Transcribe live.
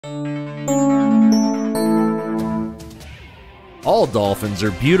All dolphins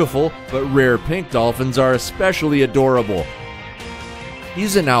are beautiful, but rare pink dolphins are especially adorable.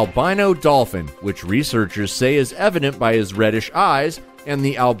 He's an albino dolphin, which researchers say is evident by his reddish eyes, and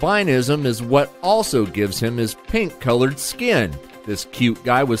the albinism is what also gives him his pink-colored skin. This cute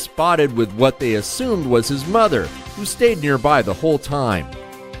guy was spotted with what they assumed was his mother, who stayed nearby the whole time.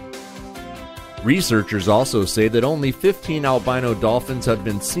 Researchers also say that only 15 albino dolphins have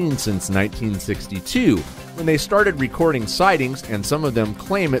been seen since 1962, when they started recording sightings, and some of them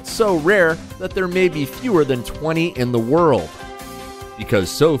claim it's so rare that there may be fewer than 20 in the world.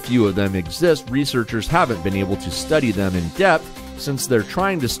 Because so few of them exist, researchers haven't been able to study them in depth since they're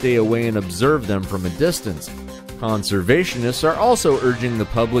trying to stay away and observe them from a distance. Conservationists are also urging the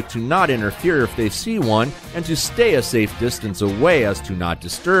public to not interfere if they see one and to stay a safe distance away as to not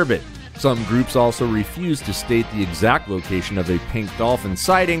disturb it. Some groups also refuse to state the exact location of a pink dolphin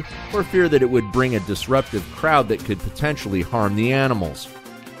sighting for fear that it would bring a disruptive crowd that could potentially harm the animals.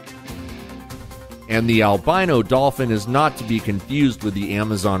 And the albino dolphin is not to be confused with the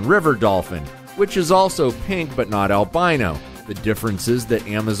Amazon River dolphin, which is also pink but not albino. The difference is that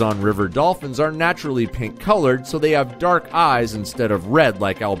Amazon River dolphins are naturally pink-colored, so they have dark eyes instead of red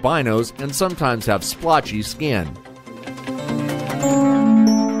like albinos and sometimes have splotchy skin.